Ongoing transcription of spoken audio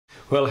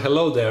Well,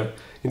 hello there.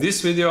 In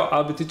this video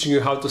I'll be teaching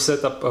you how to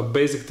set up a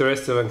basic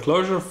terrestrial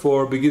enclosure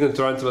for beginner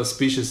tarantula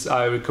species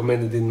I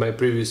recommended in my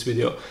previous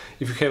video.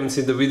 If you haven't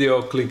seen the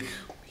video, click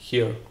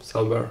here,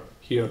 somewhere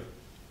here.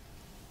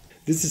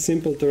 This is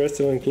simple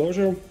terrestrial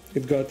enclosure.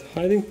 It got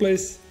hiding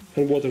place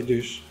and water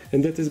dish.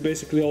 And that is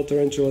basically all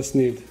tarantulas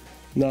need.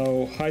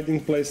 Now, hiding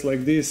place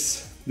like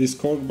this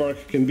cork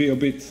bark can be a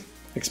bit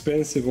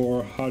expensive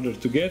or harder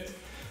to get.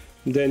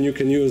 Then you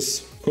can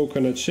use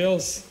coconut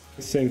shells,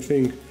 same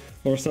thing.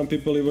 Or some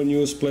people even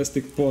use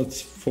plastic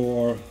pots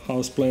for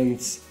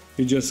houseplants.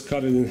 You just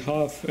cut it in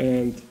half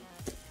and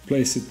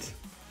place it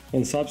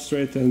on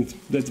substrate, and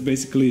that's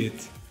basically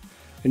it.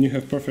 And you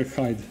have perfect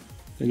hide,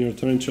 and your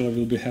tarantula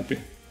will be happy.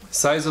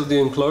 Size of the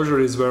enclosure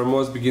is where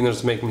most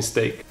beginners make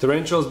mistake.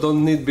 Tarantulas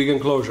don't need big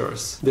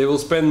enclosures. They will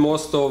spend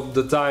most of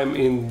the time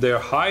in their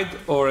hide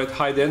or at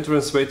hide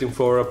entrance waiting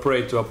for a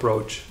prey to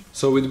approach.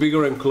 So with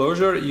bigger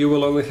enclosure you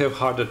will only have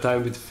harder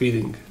time with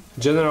feeding.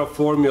 General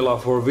formula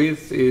for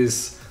width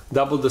is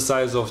double the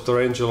size of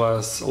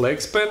tarantula's leg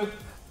span,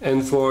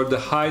 and for the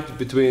height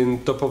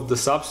between top of the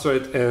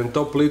substrate and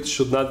top lid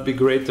should not be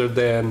greater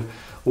than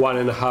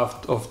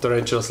 1.5 of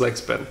tarantula's leg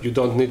span. You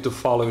don't need to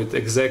follow it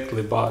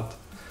exactly, but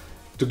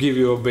to give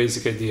you a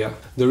basic idea.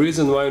 The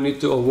reason why you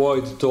need to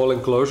avoid tall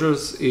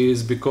enclosures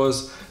is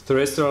because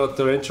terrestrial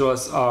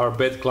tarantulas are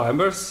bad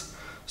climbers,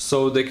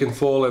 so they can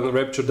fall and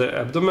rupture their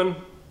abdomen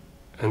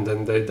and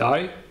then they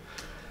die.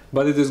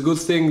 But it is a good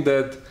thing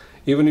that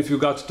even if you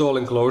got tall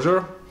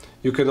enclosure,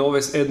 you can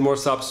always add more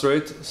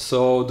substrate,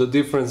 so the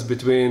difference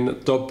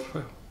between top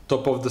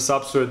of the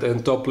substrate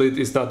and top lid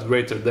is not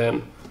greater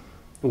than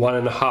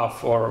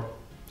 1.5 or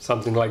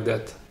something like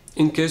that.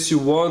 In case you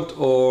want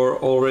or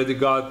already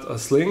got a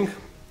sling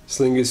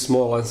is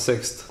small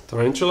unsexed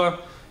tarantula,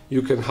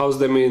 you can house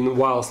them in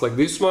vials like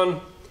this one.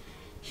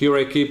 Here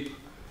I keep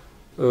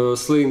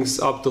slings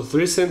up to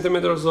 3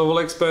 centimeters of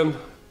leg span,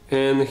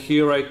 and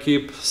here I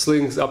keep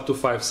slings up to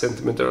 5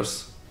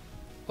 centimeters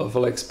of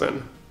leg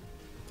span.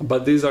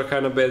 But these are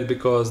kind of bad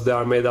because they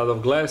are made out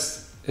of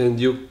glass and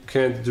you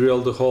can't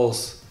drill the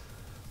holes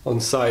on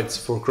sides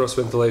for cross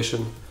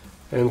ventilation.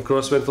 And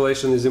cross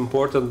ventilation is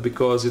important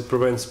because it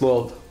prevents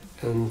mold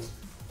and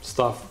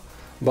stuff,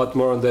 but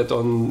more on that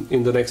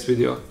in the next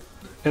video.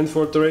 And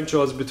for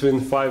tarantulas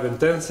between 5 and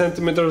 10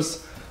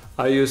 centimeters,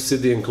 I use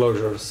CD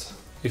enclosures.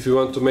 If you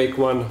want to make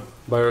one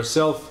by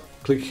yourself,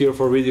 click here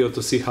for video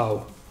to see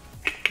how.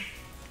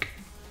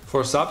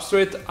 For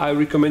substrate, I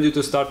recommend you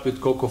to start with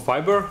cocoa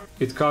fiber.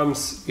 It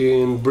comes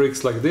in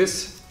bricks like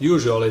this.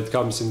 Usually it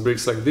comes in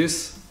bricks like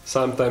this.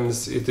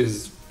 Sometimes it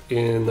is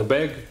in a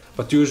bag,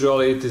 but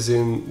usually it is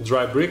in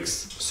dry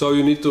bricks. So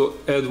you need to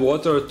add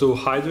water to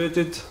hydrate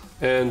it,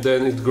 and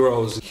then it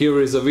grows. Here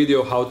is a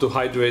video how to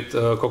hydrate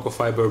a cocoa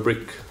fiber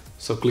brick.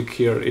 So click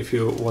here if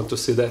you want to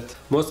see that.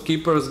 Most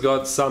keepers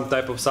got some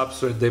type of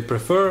substrate they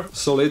prefer,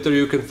 so later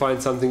you can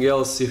find something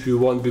else if you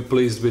won't be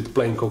pleased with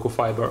plain cocoa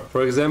fiber.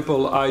 For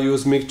example, I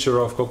use mixture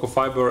of cocoa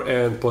fiber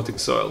and potting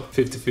soil,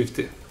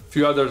 50-50.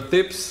 Few other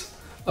tips: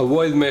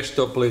 avoid mesh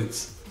top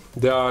lids.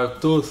 There are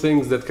two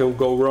things that can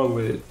go wrong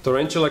with it.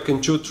 Tarantula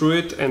can chew through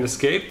it and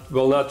escape.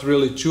 Well, not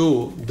really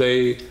chew,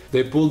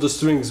 they pull the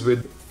strings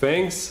with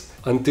fangs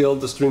until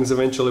the strings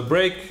eventually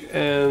break,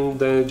 and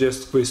then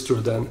just squeeze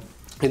through them.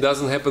 It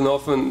doesn't happen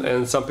often,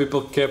 and some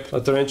people kept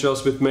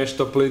tarantulas with mesh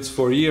top lids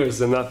for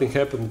years and nothing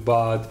happened,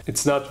 but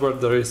it's not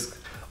worth the risk.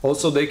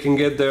 Also, they can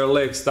get their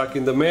legs stuck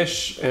in the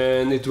mesh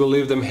and it will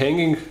leave them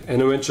hanging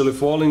and eventually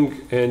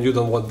falling, and you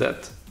don't want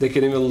that. They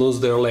can even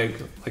lose their leg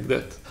like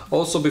that.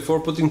 Also,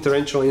 before putting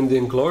tarantula in the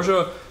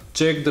enclosure,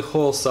 check the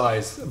hole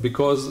size,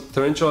 because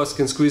tarantulas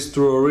can squeeze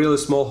through really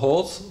small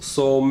holes,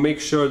 so make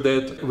sure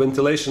that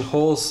ventilation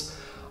holes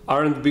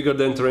aren't bigger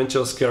than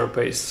tarantula's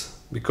carapace.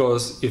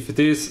 Because if it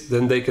is,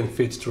 then they can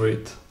fit through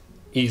it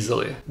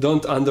easily.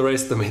 Don't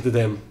underestimate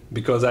them,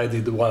 because I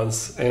did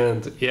once,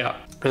 and yeah.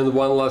 And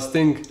one last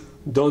thing,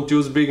 don't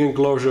use big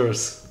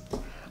enclosures.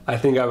 I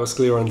think I was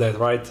clear on that,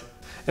 right?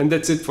 And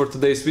that's it for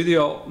today's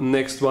video.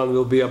 Next one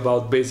will be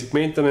about basic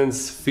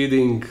maintenance,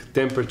 feeding,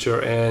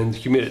 temperature and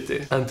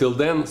humidity. Until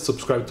then,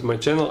 subscribe to my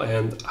channel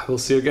and I will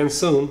see you again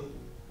soon.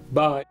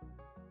 Bye!